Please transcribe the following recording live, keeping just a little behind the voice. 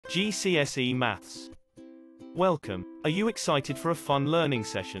GCSE Maths. Welcome. Are you excited for a fun learning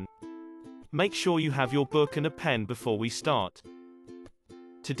session? Make sure you have your book and a pen before we start.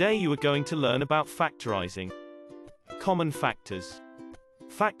 Today you are going to learn about factorizing. Common factors.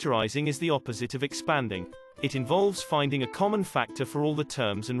 Factorizing is the opposite of expanding. It involves finding a common factor for all the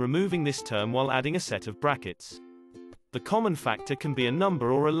terms and removing this term while adding a set of brackets. The common factor can be a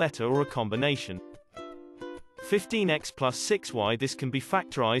number or a letter or a combination. 15x plus 6y. This can be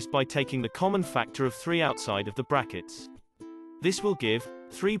factorized by taking the common factor of 3 outside of the brackets. This will give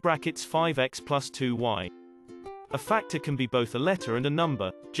 3 brackets 5x plus 2y. A factor can be both a letter and a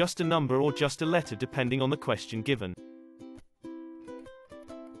number, just a number or just a letter depending on the question given.